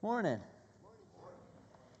Morning.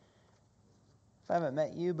 If I haven't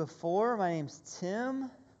met you before, my name's Tim.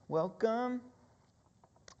 Welcome.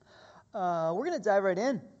 We're going to dive right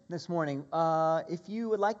in this morning. If you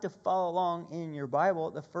would like to follow along in your Bible,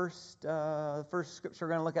 the first scripture we're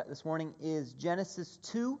going to look at this morning is Genesis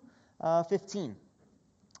 2:15.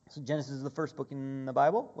 So Genesis is the first book in the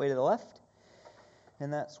Bible, way to the left.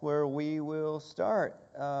 And that's where we will start.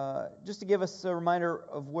 Just to give us a reminder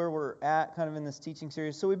of where we're at kind of in this teaching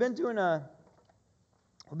series. So we've been doing a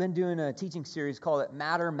teaching series called It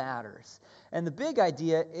Matter Matters. And the big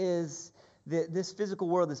idea is that this physical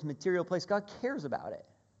world, this material place, God cares about it.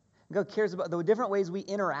 God cares about the different ways we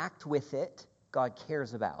interact with it, God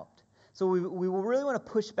cares about. So we will really want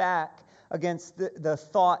to push back against the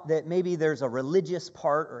thought that maybe there's a religious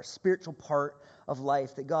part or a spiritual part of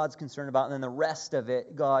life that God's concerned about, and then the rest of it,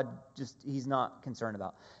 He's not concerned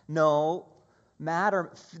about. No,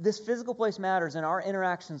 this physical place matters, and our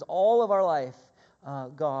interactions, all of our life,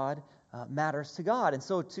 God matters to God. And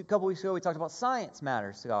so a couple weeks ago, we talked about science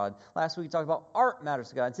matters to God. Last week, we talked about art matters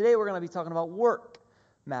to God. And today, we're going to be talking about work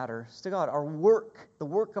matters to God. Our work, the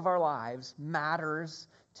work of our lives, matters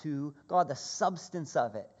to God. The substance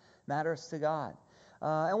of it matters to God.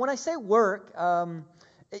 And when I say work, I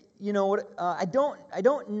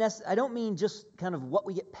don't mean just kind of what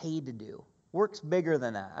we get paid to do. Work's bigger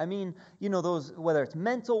than that. I mean, those, whether it's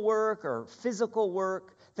mental work or physical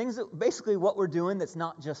work, things that basically what we're doing that's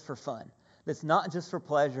not just for fun. That's not just for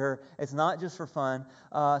pleasure. It's not just for fun.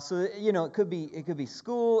 It could be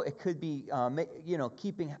school. It could be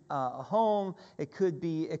keeping a home. It could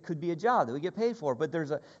be a job that we get paid for. But there's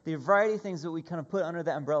the variety of things that we kind of put under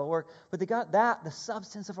that umbrella of work. But the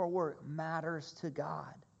substance of our work matters to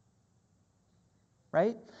God.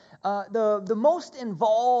 Right? The most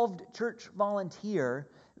involved church volunteer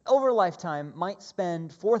over a lifetime might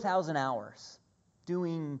spend 4,000 hours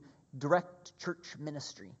doing direct church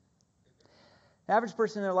ministry. The average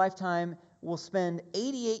person in their lifetime will spend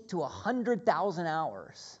 88 to 100,000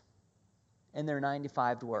 hours in their 9 to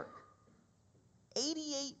 5 to work.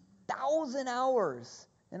 88,000 hours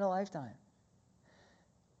in a lifetime.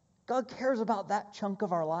 God cares about that chunk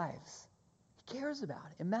of our lives. He cares about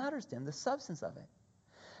it. It matters to Him, the substance of it.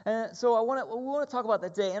 And so we want to talk about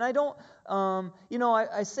that today. And I don't,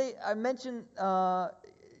 I mention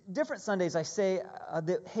different Sundays, I say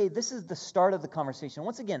that, hey, this is the start of the conversation.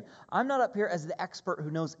 Once again, I'm not up here as the expert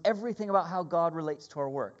who knows everything about how God relates to our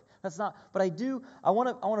work. That's not, but I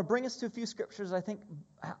want to bring us to a few scriptures I think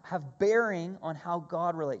have bearing on how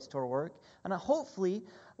God relates to our work. And hopefully,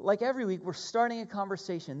 like every week, we're starting a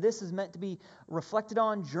conversation. This is meant to be reflected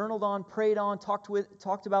on, journaled on, prayed on, talked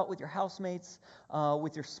about with your housemates,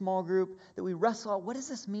 with your small group, that we wrestle out, what does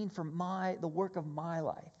this mean for the work of my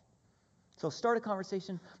life? So start a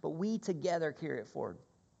conversation, but we together carry it forward.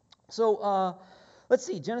 So let's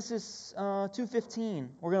see, Genesis 2:15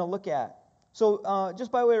 we're going to look at. So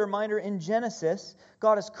just by way of reminder, in Genesis,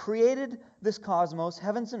 God has created this cosmos,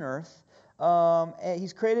 heavens and earth.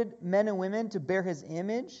 He's created men and women to bear His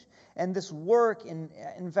image. And this work,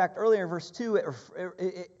 in fact, earlier in verse 2,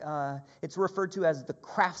 it's referred to as the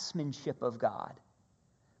craftsmanship of God.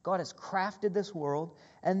 God has crafted this world.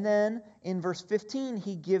 And then in verse 15,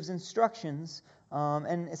 He gives instructions.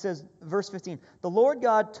 And it says, verse 15, the Lord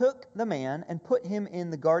God took the man and put him in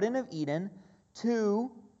the Garden of Eden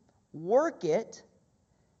to work it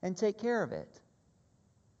and take care of it.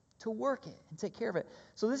 To work it and take care of it.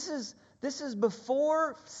 So this is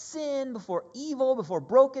before sin, before evil, before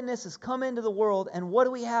brokenness has come into the world. And what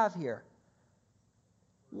do we have here?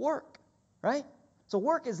 Work, right? So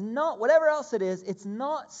work is not, whatever else it is, it's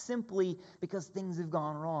not simply because things have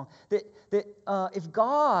gone wrong. That if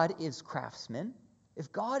God is craftsman, if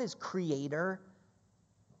God is creator,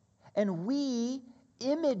 and we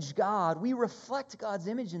image God, we reflect God's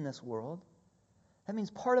image in this world, that means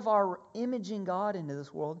part of our imaging God into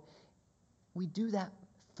this world, we do that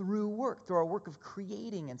through work, through our work of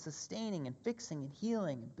creating and sustaining and fixing and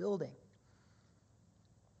healing and building.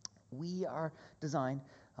 We are designed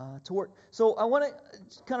to work. So I want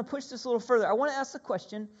to kind of push this a little further. I want to ask the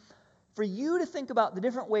question for you to think about the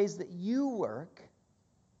different ways that you work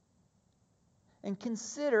and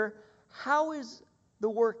consider, how is the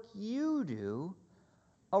work you do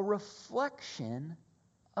a reflection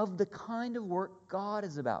of the kind of work God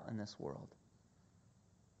is about in this world?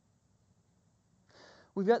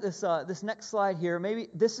 We've got this next slide here. Maybe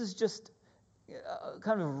this is just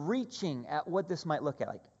kind of reaching at what this might look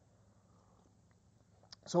like.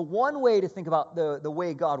 So one way to think about the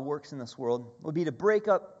way God works in this world would be to break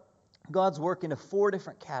up God's work into 4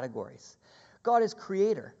 different categories. God is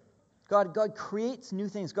creator. God creates new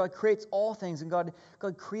things. God creates all things, and God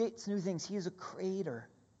creates new things. He is a creator.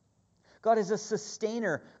 God is a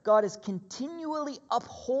sustainer. God is continually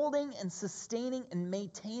upholding and sustaining and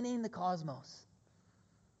maintaining the cosmos.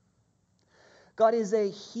 God is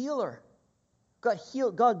a healer.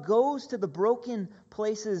 God goes to the broken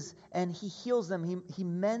places and He heals them. He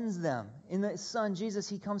mends them. In the Son, Jesus,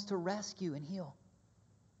 He comes to rescue and heal.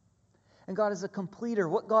 And God is a completer.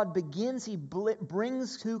 What God begins, He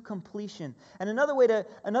brings to completion. And another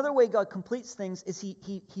way God completes things is He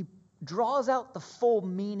draws out the full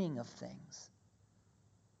meaning of things.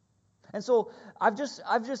 And so I've just,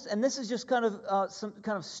 and this is just kind of some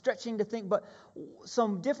kind of stretching to think, but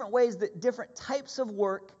some different ways that different types of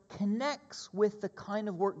work connects with the kind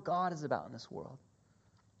of work God is about in this world.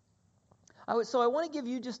 So I want to give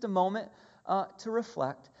you just a moment to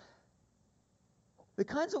reflect. The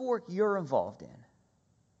kinds of work you're involved in,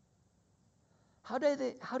 how do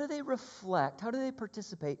they reflect, how do they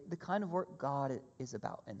participate the kind of work God is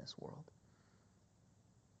about in this world?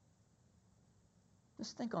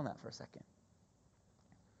 Just think on that for a second.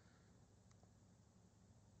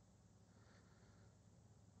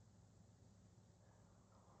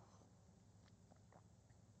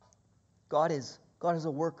 God is a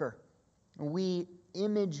worker. We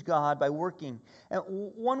image God by working. And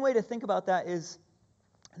one way to think about that is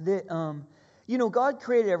that God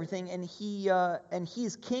created everything, and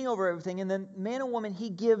He's king over everything. And then man and woman, He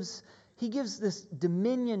gives this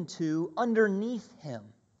dominion to underneath Him.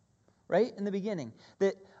 Right? In the beginning.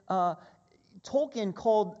 That Tolkien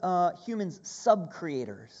called humans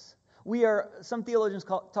sub-creators. Some theologians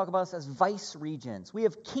talk about us as vice regents. We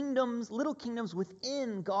have kingdoms, little kingdoms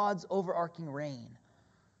within God's overarching reign.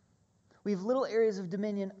 We have little areas of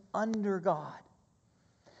dominion under God.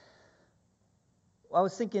 I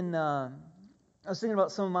was thinking about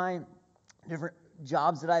some of my different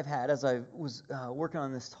jobs that I've had as I was working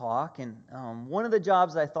on this talk. And one of the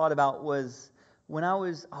jobs I thought about was when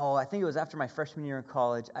I think it was after my freshman year in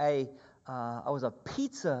college, I was a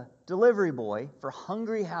pizza delivery boy for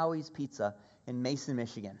Hungry Howie's Pizza in Mason,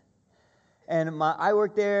 Michigan. And I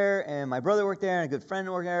worked there, and my brother worked there, and a good friend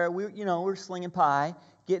worked there. We were slinging pie,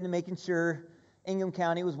 making sure Ingham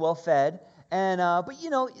County was well fed. And I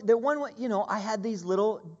had these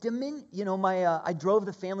little I drove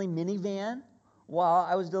the family minivan while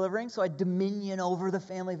I was delivering, so I dominion over the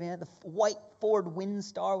family van, the white Ford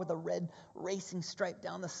Windstar with a red racing stripe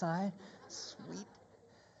down the side. Sweet.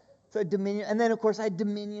 So I dominion, and then of course I had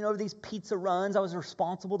dominion over these pizza runs. I was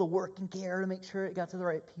responsible to work and care to make sure it got to the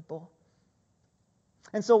right people.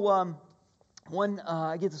 And so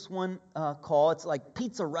I get this one call. It's like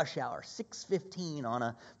pizza rush hour, 6:15 on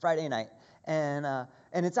a Friday night. And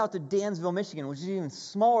it's out to Dansville, Michigan, which is even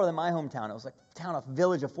smaller than my hometown. It was like a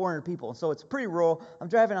village of 400 people. And so it's pretty rural. I'm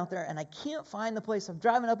driving out there, and I can't find the place. I'm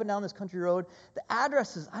driving up and down this country road. The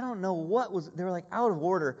addresses, I don't know they were like out of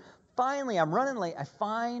order. Finally, I'm running late. I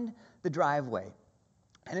find the driveway.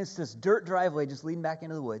 And it's this dirt driveway just leading back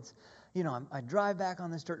into the woods. I drive back on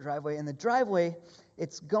this dirt driveway, and the driveway,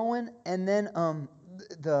 it's going, and then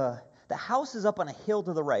the house is up on a hill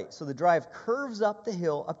to the right. So the drive curves up the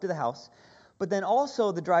hill, up to the house. But then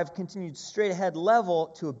also the drive continued straight ahead level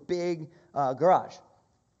to a big garage.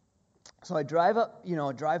 So I drive up,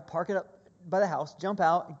 park it up by the house, jump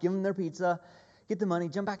out, give them their pizza, get the money,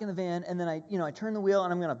 jump back in the van, and then I turn the wheel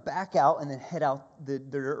and I'm going to back out and then head out the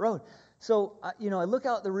dirt road. So I look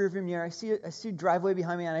out the rearview mirror, I see driveway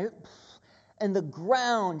behind me, and the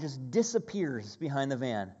ground just disappears behind the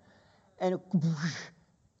van, and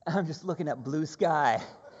I'm just looking at blue sky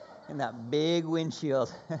and that big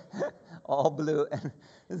windshield. All blue, and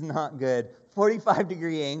it's not good.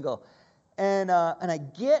 45-degree angle. And I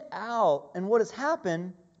get out, and what has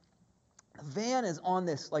happened, the van is on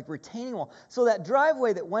this like retaining wall. So that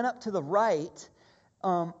driveway that went up to the right,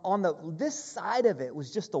 on this side of it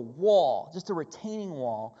was just a wall, just a retaining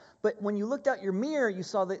wall. But when you looked out your mirror, you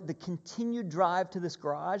saw the continued drive to this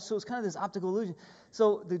garage. So it was kind of this optical illusion.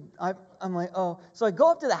 So I'm like, oh. So I go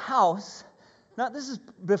up to the house. This is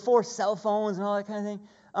before cell phones and all that kind of thing.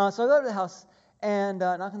 So I go to the house and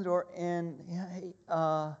knock on the door, and hey,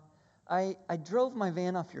 I drove my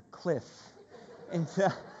van off your cliff, and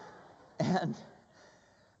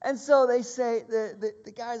so they say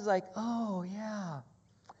the guy's like, oh yeah,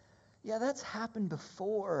 that's happened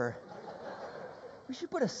before. We should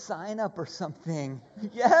put a sign up or something.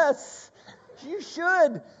 Yes, you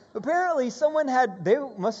should. Apparently, they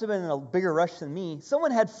must have been in a bigger rush than me.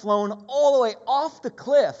 Someone had flown all the way off the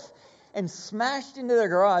cliff and smashed into their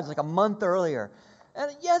garage like a month earlier.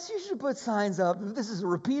 And yes, you should put signs up. This is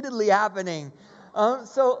repeatedly happening.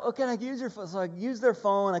 Can I use your phone? So I use their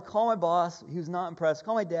phone. I call my boss. He was not impressed.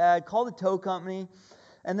 Call my dad. Call the tow company.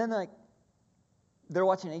 And then they're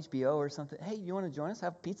watching HBO or something. Hey, you want to join us?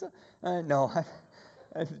 Have pizza? No,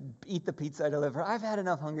 I eat the pizza I deliver. I've had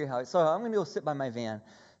enough Hungry House. So I'm going to go sit by my van.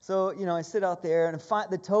 So, I sit out there, and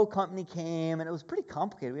the tow company came, and it was pretty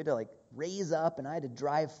complicated. We had to, raise up, and I had to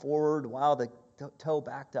drive forward while the tow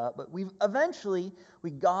backed up. But we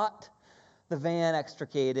got the van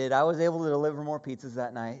extricated. I was able to deliver more pizzas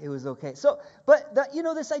that night. It was okay. So, but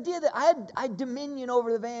this idea that I had dominion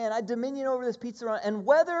over the van, I had dominion over this pizza run, and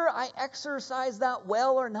whether I exercised that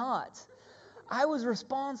well or not, I was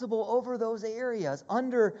responsible over those areas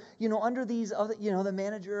under these other, the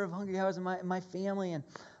manager of Hungry House and my family, and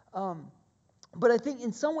but I think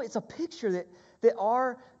in some way it's a picture that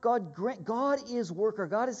our God is worker.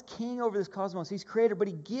 God is king over this cosmos. He's creator, but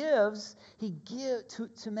He gives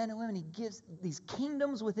to men and women. He gives these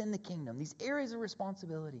kingdoms within the kingdom, these areas of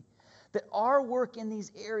responsibility. That our work in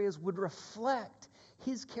these areas would reflect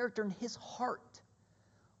His character and His heart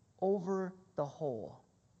over the whole.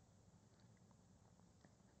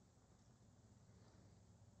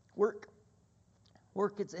 Work,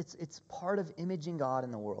 it's part of imaging God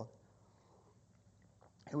in the world.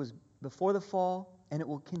 It was before the fall, and it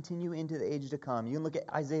will continue into the age to come. You can look at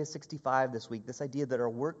Isaiah 65 this week, this idea that our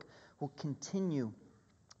work will continue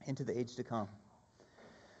into the age to come.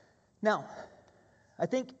 Now, I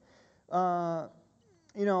think, we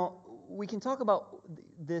can talk about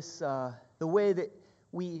this, the way that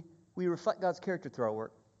we reflect God's character through our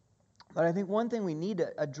work. But I think one thing we need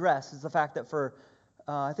to address is the fact that for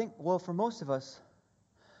most of us,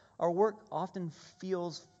 our work often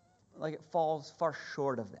feels like it falls far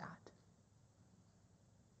short of that.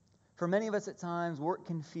 For many of us at times, work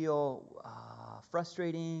can feel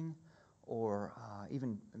frustrating or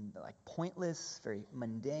even pointless, very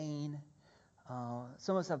mundane.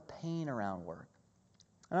 Some of us have pain around work.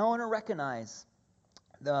 And I want to recognize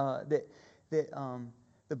the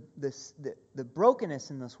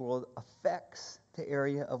brokenness in this world affects the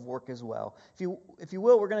area of work as well. If you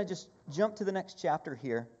will, we're going to just jump to the next chapter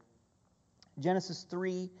here, Genesis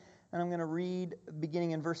 3, and I'm going to read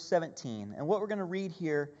beginning in verse 17. And what we're going to read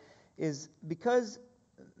here is because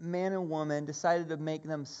man and woman decided to make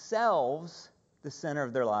themselves the center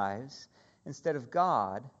of their lives instead of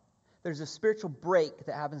God, there's a spiritual break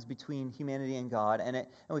that happens between humanity and God, and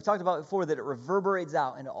we've talked about before that it reverberates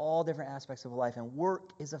out into all different aspects of life, and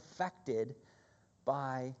work is affected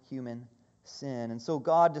by human sin. And so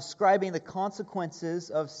God, describing the consequences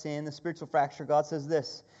of sin, the spiritual fracture, God says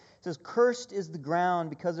this. It says, "Cursed is the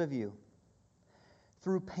ground because of you.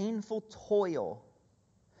 Through painful toil,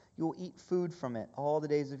 you will eat food from it all the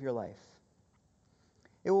days of your life.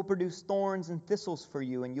 It will produce thorns and thistles for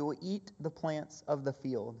you, and you will eat the plants of the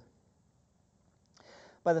field.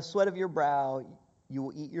 By the sweat of your brow, you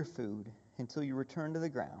will eat your food until you return to the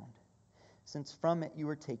ground, since from it you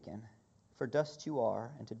were taken. For dust you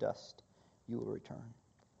are, and to dust you will return."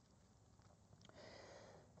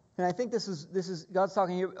 And I think this is God's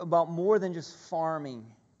talking here about more than just farming.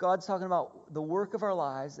 God's talking about the work of our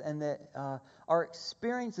lives, and that our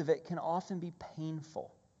experience of it can often be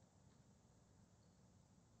painful.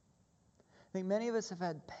 I think many of us have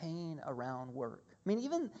had pain around work. I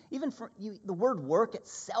mean, even for you, the word work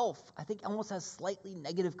itself, I think almost has slightly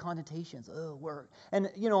negative connotations. Oh, work. And,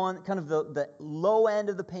 on kind of the low end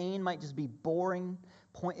of the pain might just be boring.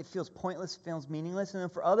 It feels pointless, feels meaningless. And then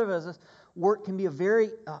for other of us, work can be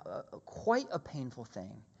quite a painful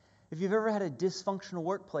thing. If you've ever had a dysfunctional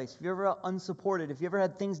workplace, if you've ever felt unsupported, if you ever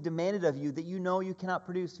had things demanded of you that you know you cannot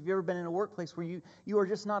produce, if you've ever been in a workplace where you are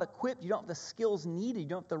just not equipped, you don't have the skills needed, you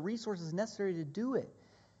don't have the resources necessary to do it.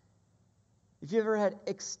 If you've ever had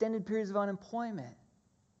extended periods of unemployment,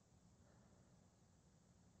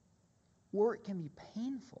 work can be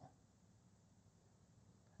painful.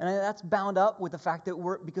 And that's bound up with the fact that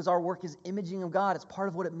because our work is imaging of God, it's part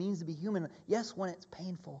of what it means to be human. Yes, when it's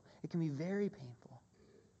painful, it can be very painful.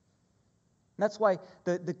 And that's why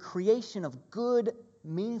the creation of good,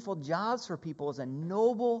 meaningful jobs for people is a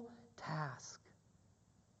noble task.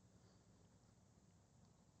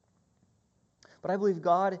 But I believe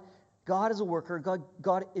God is a worker.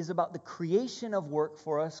 God is about the creation of work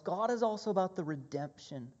for us. God is also about the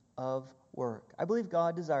redemption of work. I believe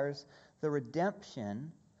God desires the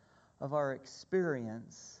redemption of our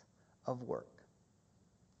experience of work.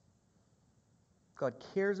 God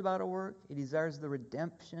cares about our work. He desires the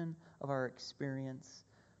redemption of our experience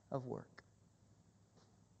of work.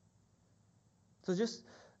 So just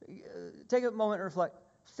take a moment and reflect.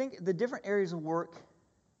 Think the different areas of work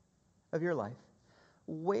of your life.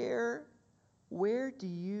 Where do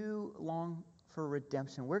you long for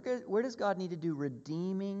redemption? Where does God need to do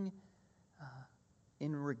redeeming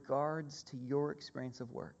in regards to your experience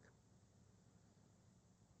of work?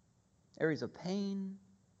 Areas of pain,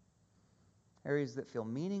 areas that feel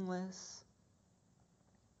meaningless,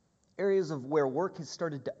 areas of where work has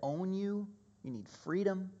started to own you. You need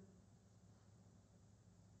freedom.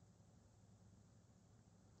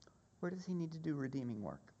 Where does he need to do redeeming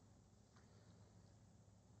work?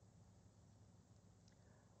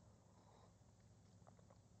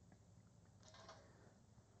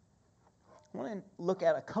 I want to look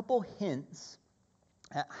at a couple hints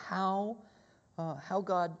at how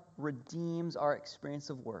God redeems our experience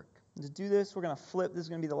of work. To do this, we're going to flip. This is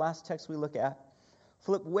going to be the last text we look at.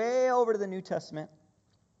 Flip way over to the New Testament.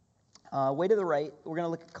 Way to the right. We're going to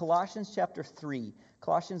look at Colossians chapter 3.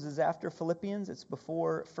 Colossians is after Philippians. It's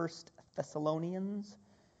before 1 Thessalonians.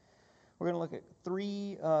 We're going to look at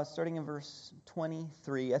 3, starting in verse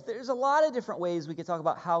 23. There's a lot of different ways we could talk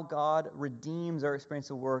about how God redeems our experience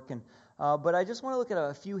of work, but I just want to look at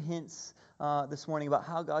a few hints this morning about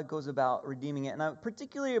how God goes about redeeming it, and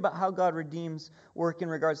particularly about how God redeems work in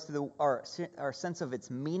regards to our sense of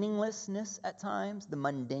its meaninglessness at times, the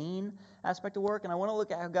mundane aspect of work, and I want to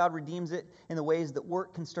look at how God redeems it in the ways that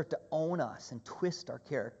work can start to own us and twist our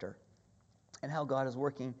character, and how God is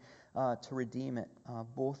working to redeem it,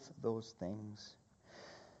 both those things.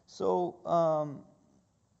 So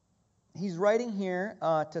he's writing here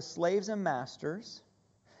to slaves and masters,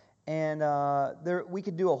 and we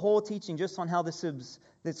could do a whole teaching just on how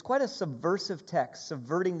it's quite a subversive text,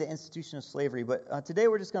 subverting the institution of slavery. But today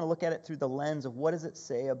we're just going to look at it through the lens of what does it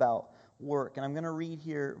say about work. And I'm going to read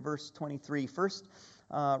here verse 23. First,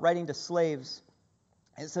 writing to slaves,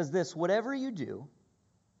 it says this: "Whatever you do,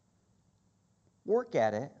 work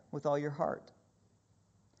at it with all your heart,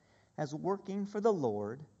 as working for the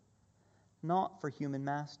Lord, not for human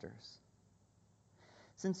masters,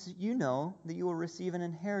 since you know that you will receive an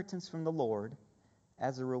inheritance from the Lord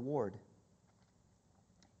as a reward.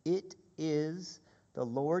 It is the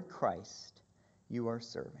Lord Christ you are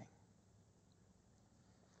serving."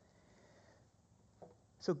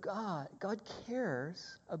 So God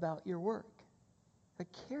cares about your work. God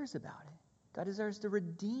cares about it. God desires to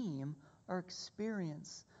redeem our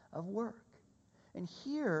experience of work. And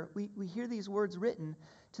here, we hear these words written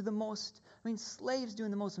to slaves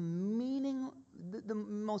doing the most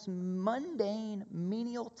mundane,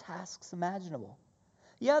 menial tasks imaginable.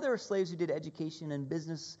 Yeah, there were slaves who did education and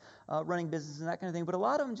business, running business and that kind of thing, but a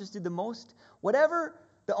lot of them just did whatever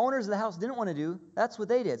the owners of the house didn't want to do, that's what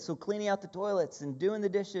they did. So cleaning out the toilets and doing the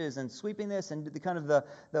dishes and sweeping this and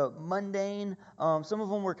the mundane. Some of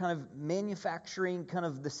them were kind of manufacturing kind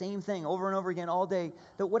of the same thing over and over again all day.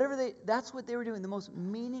 That's what they were doing. The most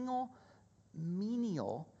menial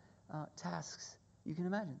tasks you can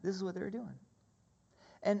imagine. This is what they were doing.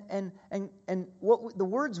 And what the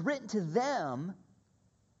words written to them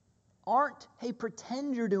aren't, hey,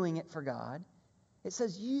 pretend you're doing it for God. It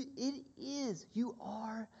says you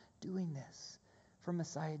are doing this for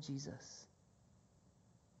Messiah Jesus.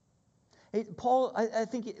 Paul, I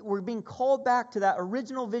think we're being called back to that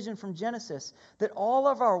original vision from Genesis, that all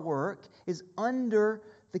of our work is under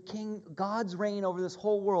the King, God's reign over this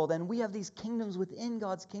whole world, and we have these kingdoms within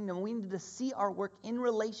God's kingdom. We need to see our work in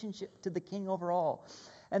relationship to the King over all.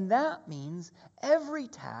 And that means every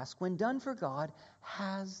task, when done for God,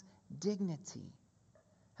 has dignity,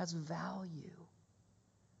 has value.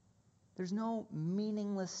 There's no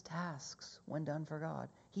meaningless tasks when done for God.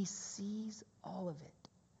 He sees all of it.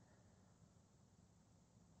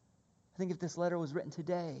 I think if this letter was written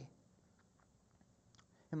today,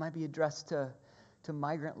 it might be addressed to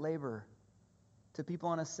migrant labor, to people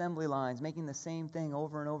on assembly lines making the same thing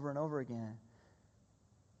over and over and over again,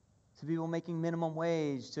 to people making minimum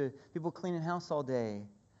wage, to people cleaning house all day.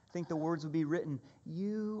 I think the words would be written,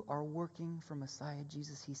 you are working for Messiah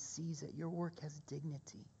Jesus. He sees it. Your work has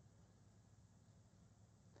dignity.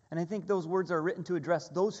 And I think those words are written to address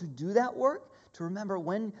those who do that work, to remember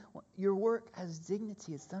when your work has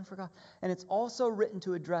dignity, it's done for God. And it's also written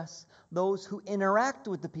to address those who interact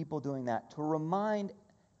with the people doing that, to remind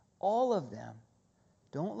all of them,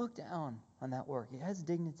 don't look down on that work. It has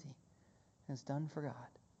dignity, and it's done for God.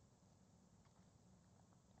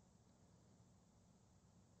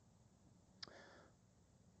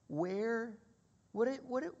 What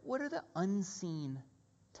are the unseen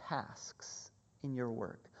tasks in your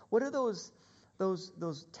work? What are those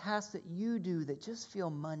tasks that you do that just feel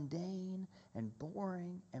mundane and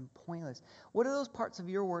boring and pointless? What are those parts of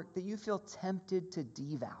your work that you feel tempted to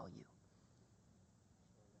devalue?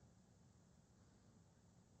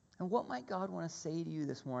 And what might God want to say to you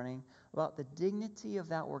this morning about the dignity of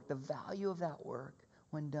that work, the value of that work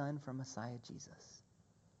when done for Messiah Jesus?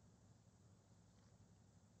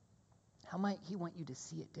 How might he want you to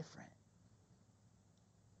see it different?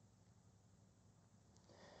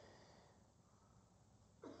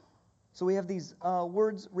 So we have these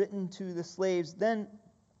words written to the slaves. Then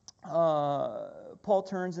Paul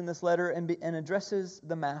turns in this letter and addresses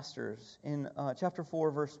the masters in chapter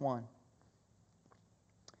 4, verse 1.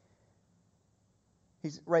 He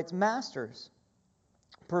writes, "Masters,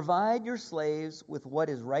 provide your slaves with what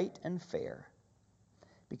is right and fair,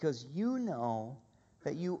 because you know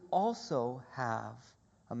that you also have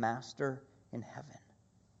a master in heaven."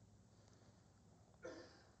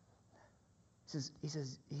 He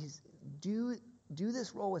says, do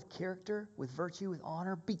this role with character, with virtue, with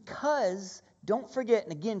honor, because, don't forget,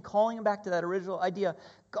 and again, calling him back to that original idea,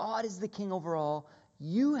 God is the king over all.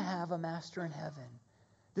 You have a master in heaven.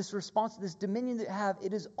 This response, this dominion that you have,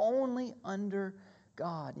 it is only under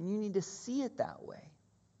God, and you need to see it that way.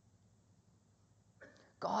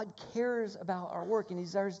 God cares about our work, and he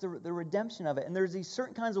desires the redemption of it. And there's these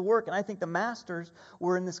certain kinds of work, and I think the masters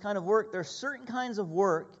were in this kind of work. There are certain kinds of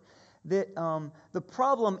work that the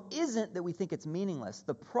problem isn't that we think it's meaningless.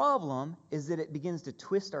 The problem is that it begins to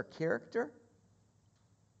twist our character.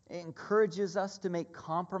 It encourages us to make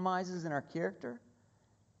compromises in our character.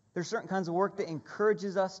 There's certain kinds of work that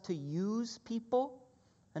encourages us to use people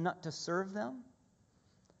and not to serve them.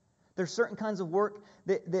 There's certain kinds of work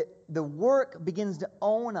that the work begins to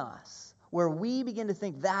own us, where we begin to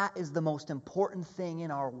think that is the most important thing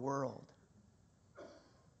in our world,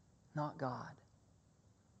 not God.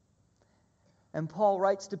 And Paul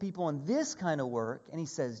writes to people in this kind of work, and he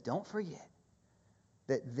says, don't forget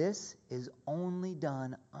that this is only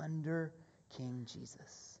done under King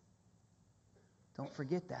Jesus. Don't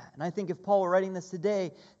forget that. And I think if Paul were writing this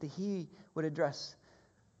today, that he would address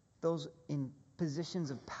those in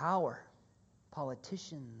positions of power,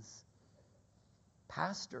 politicians,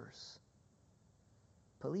 pastors,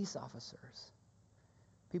 police officers,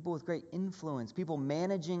 people with great influence, people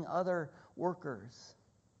managing other workers,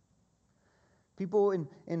 people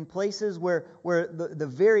in places where the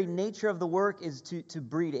very nature of the work is to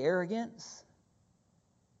breed arrogance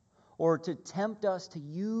or to tempt us to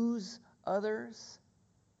use others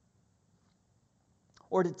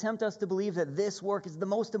or to tempt us to believe that this work is the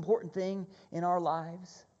most important thing in our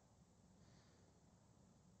lives.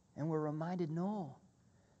 And we're reminded, no,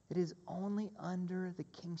 it is only under the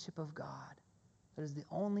kingship of God. That is the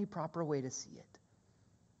only proper way to see it.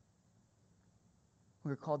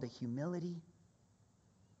 We're called to humility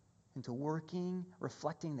and to working,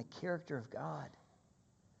 reflecting the character of God,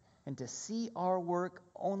 and to see our work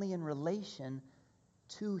only in relation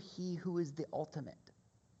to He who is the ultimate.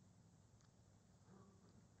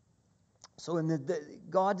 So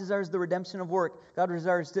God desires the redemption of work. God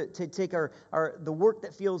desires to take the work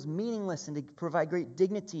that feels meaningless and to provide great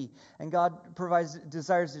dignity. And God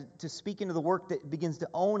desires to speak into the work that begins to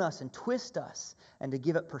own us and twist us and to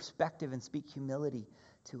give it perspective and speak humility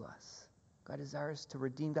to us. God desires to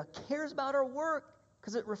redeem. God cares about our work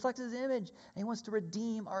because it reflects His image. And He wants to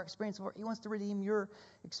redeem our experience of work. He wants to redeem your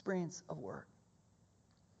experience of work.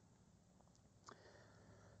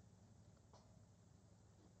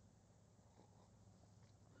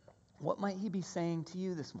 What might He be saying to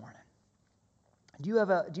you this morning? Do you have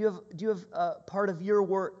a part of your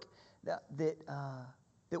work that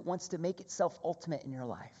wants to make itself ultimate in your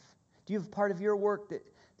life? Do you have part of your work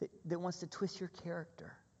that wants to twist your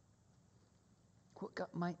character?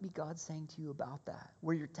 What might be God saying to you about that,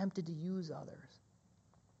 where you're tempted to use others?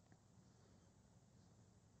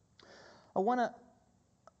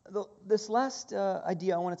 This last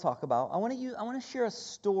idea I want to talk about, I want to share a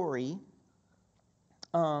story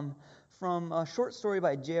from a short story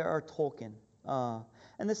by J.R.R. Tolkien.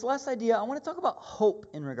 And this last idea, I want to talk about hope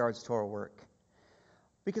in regards to our work.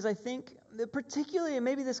 Because I think that particularly, and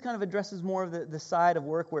maybe this kind of addresses more of the side of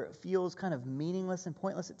work where it feels kind of meaningless and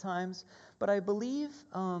pointless at times, but I believe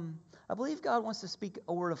God wants to speak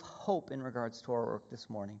a word of hope in regards to our work this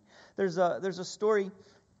morning. There's a story.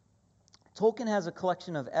 Tolkien has a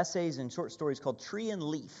collection of essays and short stories called Tree and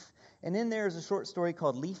Leaf. And in there is a short story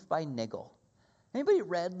called Leaf by Niggle. Anybody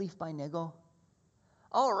read Leaf by Niggle?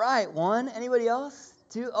 All right, one. Anybody else?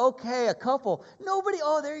 Two? Okay, a couple. Nobody,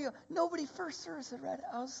 oh, there you go. Nobody first service had read it.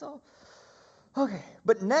 I was so, okay.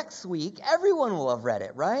 But next week, everyone will have read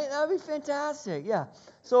it, right? That would be fantastic, yeah.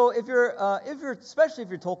 So especially if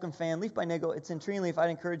you're a Tolkien fan, Leaf by Niggle, it's in Tree and Leaf. I'd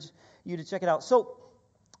encourage you to check it out. So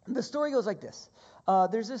the story goes like this.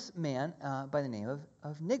 There's this man by the name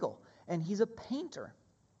of Niggle, and he's a painter.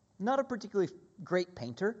 not a particularly great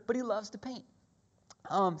painter, but he loves to paint.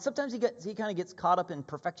 Sometimes he kind of gets caught up in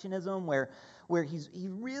perfectionism, where he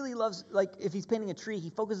really loves, like if he's painting a tree, he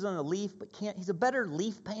focuses on the leaf, but can't. He's a better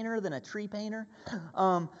leaf painter than a tree painter,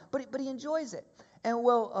 but he enjoys it. And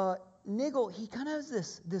Nigel, he kind of has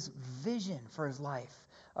this vision for his life,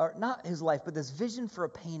 or not his life, but this vision for a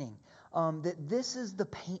painting. That this is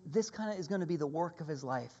this kind of is going to be the work of his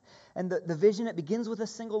life. And the vision, it begins with a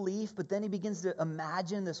single leaf, but then he begins to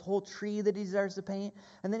imagine this whole tree that he desires to paint,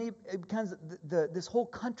 and then it becomes this whole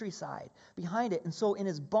countryside behind it. And so in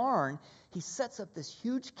his barn, he sets up this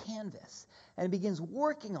huge canvas and begins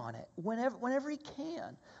working on it whenever he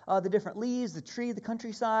can. The different leaves, the tree, the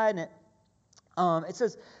countryside, and it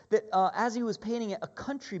says that as he was painting it, a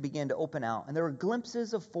country began to open out, and there were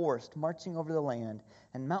glimpses of forest marching over the land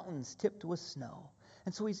and mountains tipped with snow.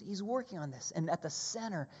 And so he's working on this, and at the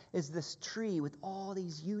center is this tree with all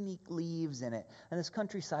these unique leaves in it, and this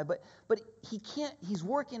countryside. But he can't. He's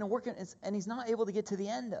working, and he's not able to get to the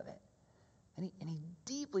end of it. And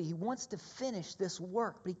he wants to finish this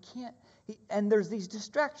work, but he can't. And there's these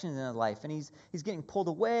distractions in his life, and he's getting pulled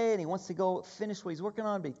away, and he wants to go finish what he's working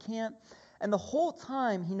on, but he can't. And the whole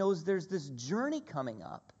time he knows there's this journey coming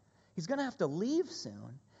up. He's going to have to leave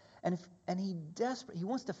soon. And he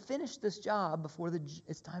wants to finish this job before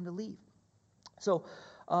it's time to leave. So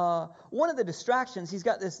one of the distractions, he's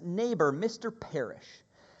got this neighbor, Mr. Parrish.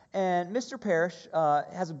 And Mr. Parrish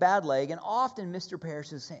has a bad leg, and often Mr.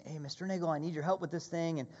 Parrish is saying, "Hey, Mr. Nigel, I need your help with this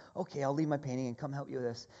thing." And, "Okay, I'll leave my painting and come help you with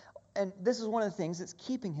this." And this is one of the things that's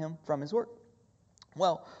keeping him from his work.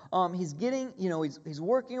 Well, he's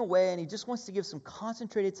working away, and he just wants to give some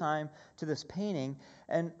concentrated time to this painting.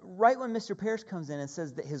 And right when Mr. Parrish comes in and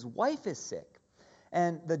says that his wife is sick,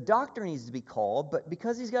 and the doctor needs to be called, but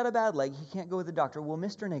because he's got a bad leg, he can't go with the doctor. "Will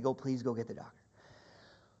Mr. Nigel please go get the doctor?"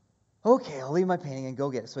 "Okay, I'll leave my painting and go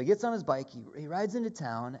get it." So he gets on his bike, he rides into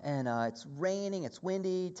town, and it's raining, it's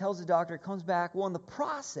windy, tells the doctor, comes back. Well, in the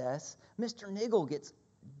process, Mr. Nigel gets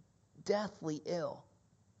deathly ill.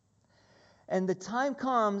 And the time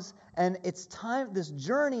comes, and it's time, this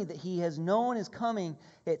journey that he has known is coming,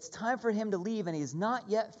 it's time for him to leave, and he has not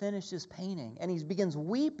yet finished his painting. And he begins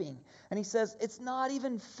weeping, and he says, it's not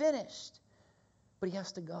even finished, but he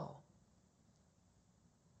has to go.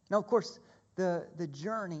 Now, of course, the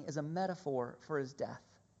journey is a metaphor for his death.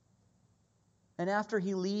 And after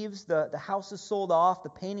he leaves, the house is sold off, the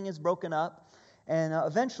painting is broken up, and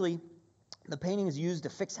eventually the painting is used to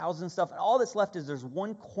fix houses and stuff, and all that's left is there's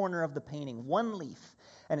one corner of the painting, one leaf,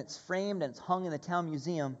 and it's framed and it's hung in the town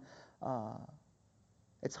museum.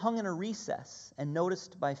 It's hung in a recess and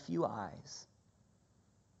noticed by few eyes.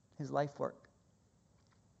 His life work.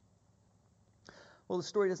 Well, the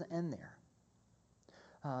story doesn't end there.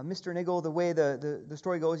 Mr. Nigel, the way the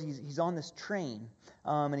story goes, he's on this train,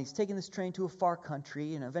 and he's taking this train to a far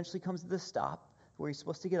country, and eventually comes to the stop where he's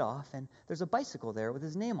supposed to get off, and there's a bicycle there with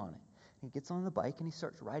his name on it. He gets on the bike and he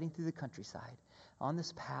starts riding through the countryside on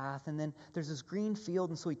this path, and then there's this green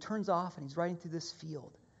field, and so he turns off and he's riding through this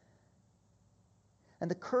field.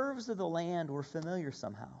 And the curves of the land were familiar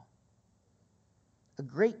somehow. A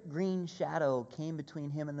great green shadow came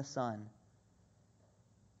between him and the sun.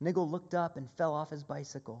 Nigel looked up and fell off his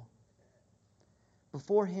bicycle.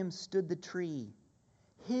 Before him stood the tree,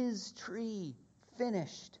 his tree,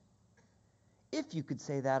 finished. If you could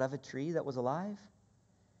say that of a tree that was alive.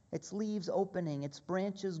 Its leaves opening, its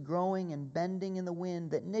branches growing and bending in the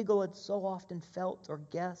wind that Nigel had so often felt or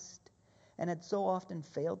guessed and had so often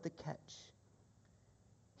failed to catch.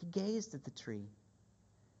 He gazed at the tree,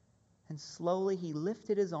 and slowly he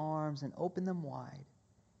lifted his arms and opened them wide.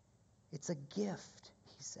 "It's a gift,"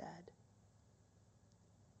 he said.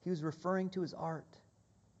 He was referring to his art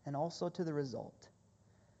and also to the result,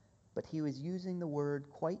 but he was using the word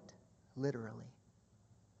quite literally.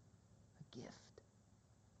 A gift.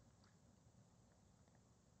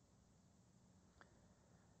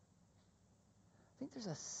 I think there's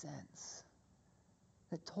a sense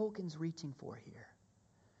that Tolkien's reaching for here.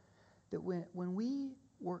 That when we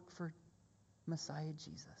work for Messiah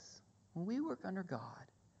Jesus, when we work under God,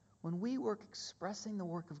 when we work expressing the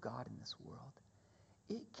work of God in this world,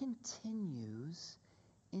 it continues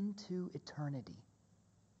into eternity.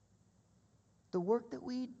 The work that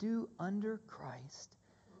we do under Christ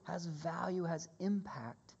has value, has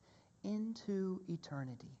impact into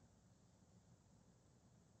eternity.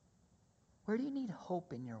 Where do you need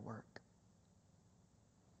hope in your work?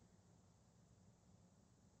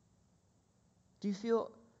 Do you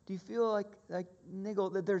feel like Nigel,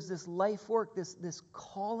 that there's this life work, this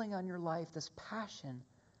calling on your life, this passion,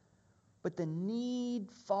 but the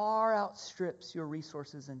need far outstrips your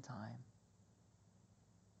resources and time?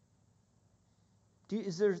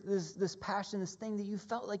 Is there this passion, this thing that you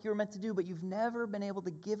felt like you were meant to do, but you've never been able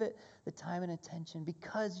to give it the time and attention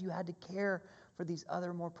because you had to care for these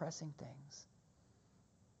other more pressing things?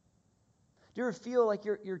 Do you ever feel like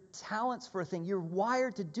your talents for a thing, you're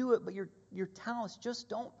wired to do it, but your talents just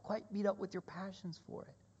don't quite meet up with your passions for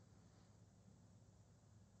it?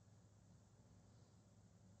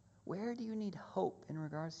 Where do you need hope in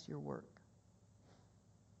regards to your work?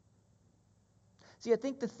 See, I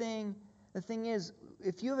think the thing is,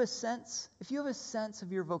 if you have a sense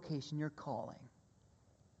of your vocation, your calling,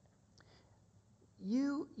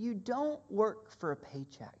 you don't work for a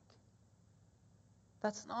paycheck.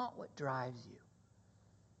 That's not what drives you.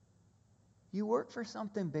 You work for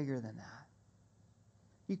something bigger than that.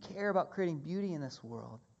 You care about creating beauty in this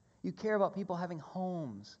world. You care about people having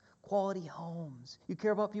homes, quality homes. You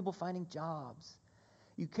care about people finding jobs.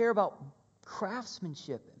 You care about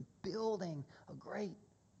craftsmanship and building a great.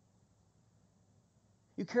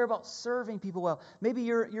 You care about serving people well. Maybe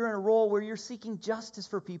you're in a role where you're seeking justice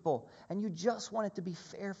for people and you just want it to be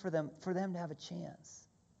fair for them to have a chance.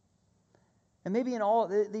 And maybe in all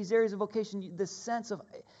these areas of vocation, the sense of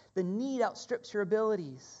the need outstrips your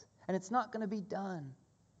abilities, and it's not going to be done.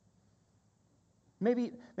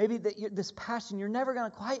 Maybe this passion, you're never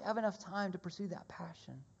going to quite have enough time to pursue that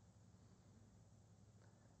passion.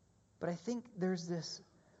 But I think there's this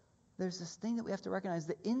thing that we have to recognize,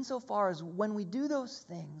 that insofar as when we do those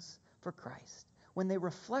things for Christ, when they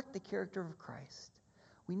reflect the character of Christ,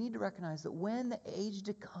 we need to recognize that when the age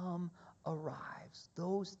to come arrives,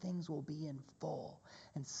 those things will be in full.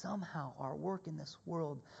 And somehow our work in this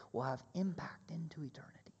world will have impact into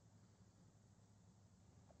eternity.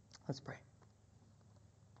 Let's pray.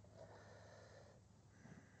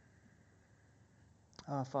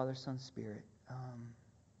 Father, Son, Spirit,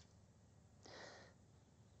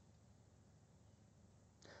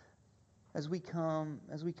 as we come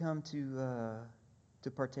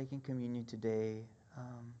to partake in communion today,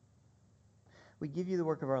 we give you the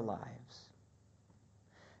work of our lives.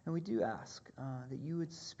 And we do ask that you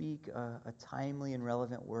would speak a timely and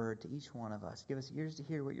relevant word to each one of us. Give us ears to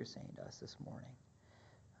hear what you're saying to us this morning.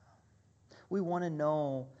 We want to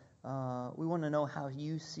know how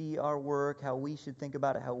you see our work, how we should think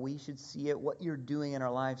about it, how we should see it, what you're doing in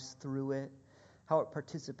our lives through it, how it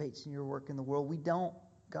participates in your work in the world. We don't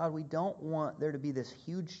want there to be this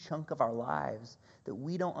huge chunk of our lives that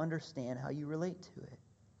we don't understand how you relate to it.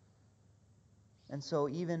 And so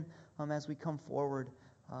even as we come forward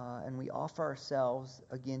and we offer ourselves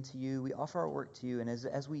again to you, we offer our work to you, and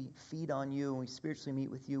as we feed on you and we spiritually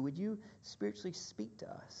meet with you, would you spiritually speak to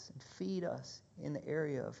us and feed us in the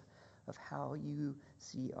area of how you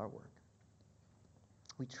see our work?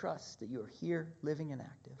 We trust that you are here, living and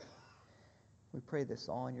active. We pray this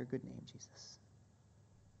all in your good name, Jesus.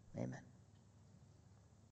 Amen.